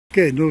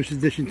Okay, newest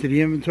addition to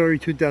the inventory,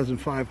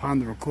 2005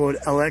 Honda Accord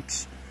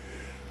LX,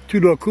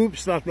 two-door coupe,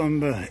 stock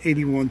number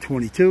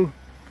 8122.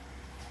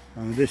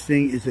 This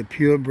thing is a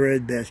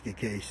purebred basket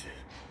case.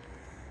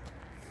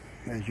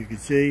 As you can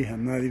see,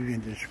 I'm not even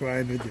going to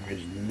describe it. There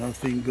is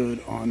nothing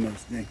good on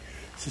this thing.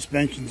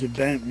 Suspensions are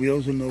bent,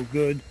 wheels are no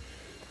good.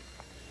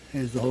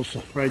 Here's the whole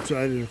right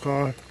side of the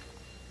car.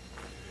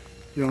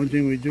 The only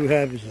thing we do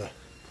have is a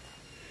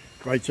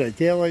right side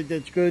taillight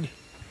that's good.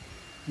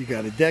 You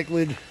got a deck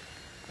lid.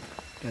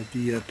 Got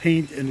the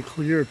paint and the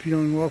clear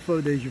peeling off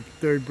of. There's your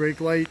third brake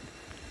light.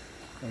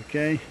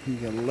 Okay, you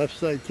got a left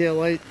side tail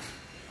light.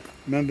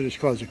 Remember, this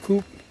car's a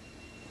coupe.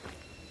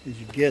 There's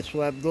your gas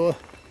flap door,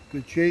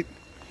 good shape.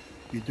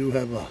 You do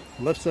have a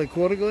left side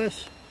quarter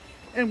glass,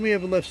 and we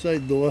have a left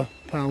side door,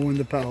 power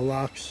window, power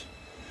locks.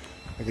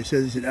 Like I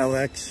said, it's an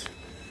LX.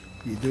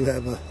 You do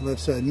have a left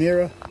side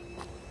mirror.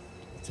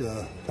 It's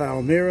a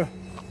power mirror,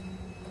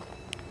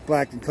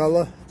 black in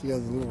color. You got a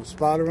little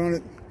spotter on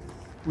it.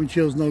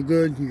 Windshield's no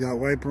good. You got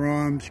wiper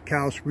arms,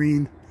 cowl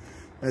screen.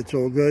 That's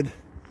all good.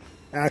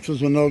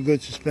 Axles are no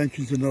good.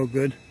 Suspensions are no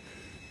good.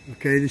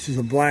 Okay, this is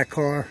a black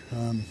car.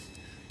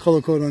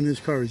 Color code on this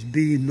car is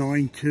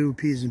B92,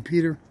 P as in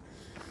Peter.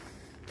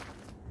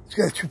 It's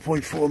got a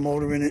 2.4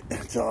 motor in it.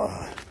 It's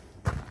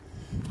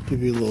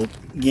give you a little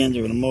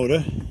gander of the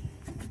motor.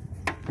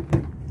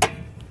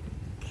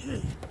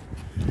 Okay.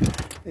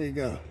 There you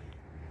go.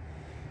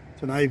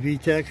 It's an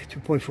IV Tech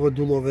 2.4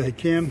 dual overhead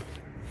cam.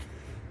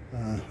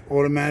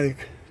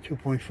 Automatic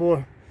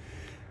 2.4.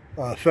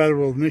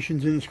 Federal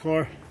emissions in this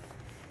car.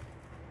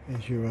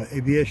 There's your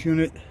ABS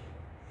unit.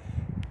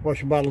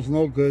 Washer bottle's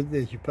no good.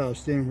 There's your power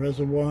steering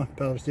reservoir,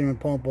 power steering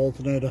pump,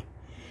 alternator.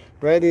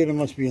 Radiator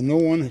must be a new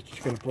one. It's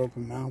just got a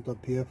broken mount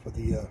up here for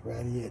the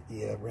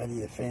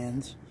radiator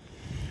fans.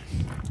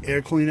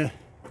 Air cleaner.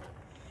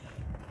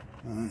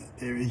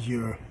 There is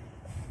your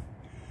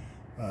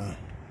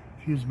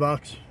fuse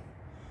box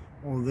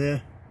over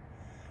there.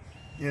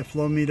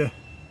 Airflow meter.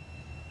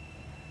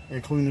 Air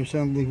cleaner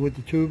assembly with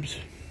the tubes,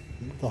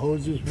 the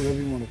hoses,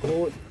 whatever you want to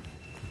call it.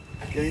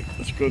 Okay,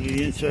 let's go to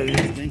the inside of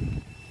this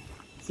thing.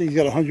 This thing's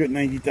got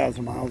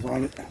 190,000 miles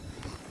on it.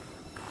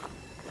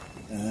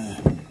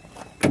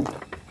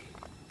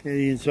 Okay,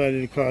 the inside of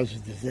the car is a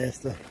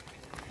disaster.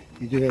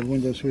 You do have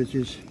window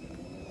switches.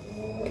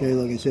 Okay,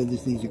 like I said,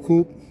 this thing's a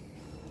coupe.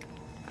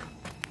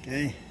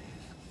 Okay,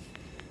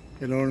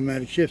 got an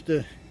automatic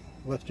shifter,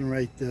 left and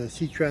right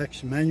seat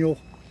tracks, manual.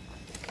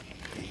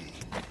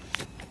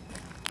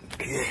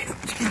 Okay,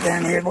 let's get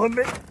down here a little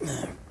bit.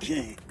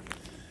 Okay,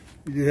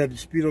 we do have the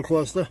speedo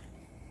cluster.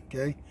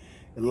 Okay,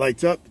 it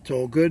lights up. It's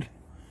all good.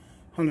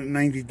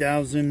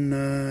 190,000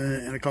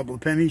 and a couple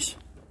of pennies.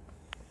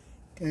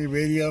 Okay,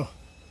 radio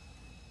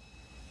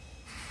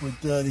with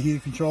the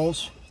heated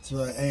controls. It's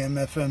AM,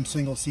 FM,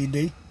 single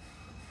CD.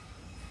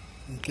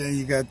 Okay,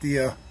 you got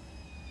the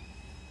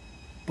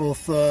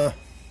both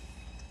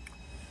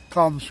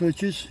column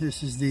switches.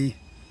 This is the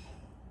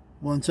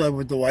one side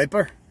with the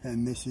wiper,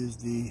 and this is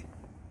the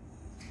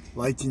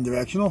lights and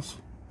directionals.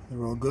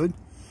 They're all good.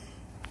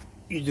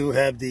 You do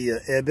have the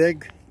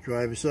airbag,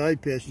 driver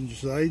side, passenger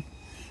side,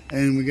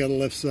 and we got a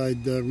left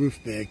side roof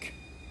bag.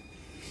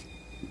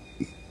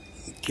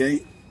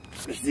 Okay,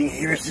 this thing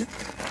here is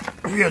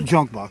a real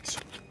junk box.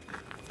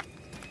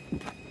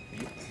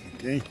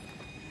 Okay,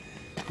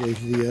 there's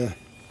the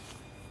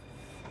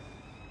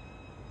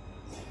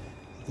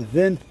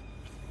VIN.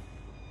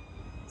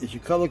 There's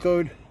your color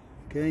code.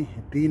 Okay,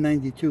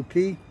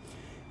 B92P.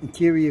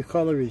 Interior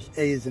color is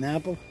A as an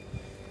apple.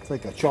 It's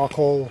like a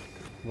charcoal,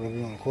 whatever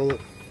you want to call it.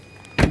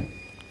 And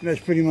that's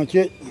pretty much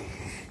it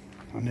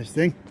on this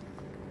thing.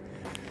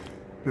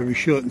 Very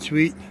short and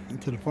sweet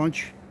and to the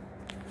punch.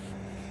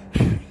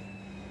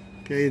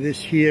 Okay, this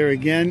here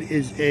again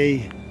is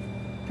a,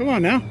 come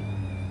on now.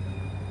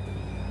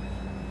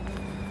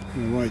 I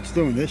don't know why it's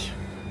doing this.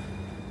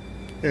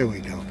 There we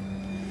go.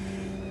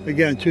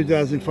 Again,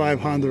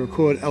 2005 Honda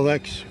Accord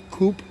LX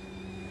Coupe.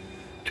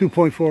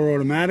 2.4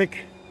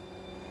 automatic.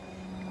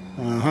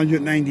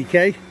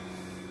 190K.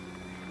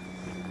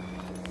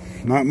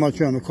 Not much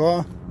on the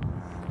car.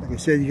 Like I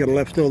said, you got a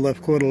left door,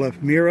 left quarter,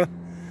 left mirror,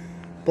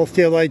 both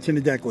tail lights and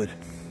a deck lid,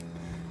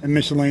 and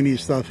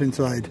miscellaneous stuff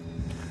inside.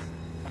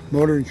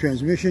 Motor and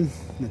transmission.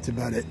 That's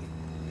about it.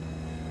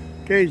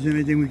 Okay, is there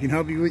anything we can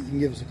help you with? You can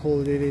give us a call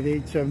at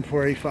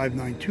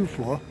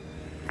 888-748-5924.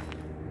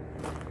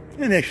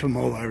 And extra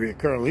mobile area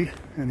Curly.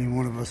 Any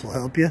one of us will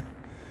help you.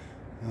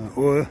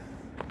 Or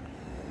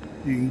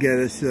you can get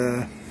us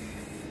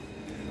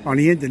on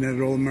the internet at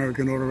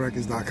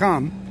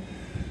allamericanautorecords.com.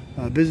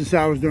 Business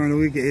hours during the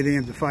week at 8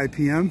 a.m. to 5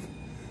 p.m.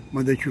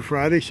 Monday through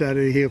Friday.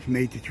 Saturday here from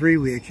 8 to 3.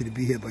 We ask you to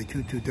be here by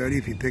 2:30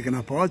 if you're picking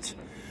up parts.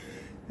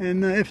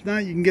 And if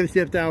not, you can get us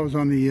after hours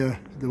on the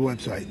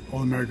website,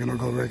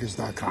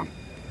 allamericanautorecords.com.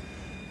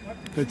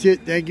 That's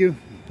it. Thank you.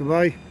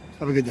 Goodbye.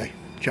 Have a good day.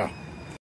 Ciao.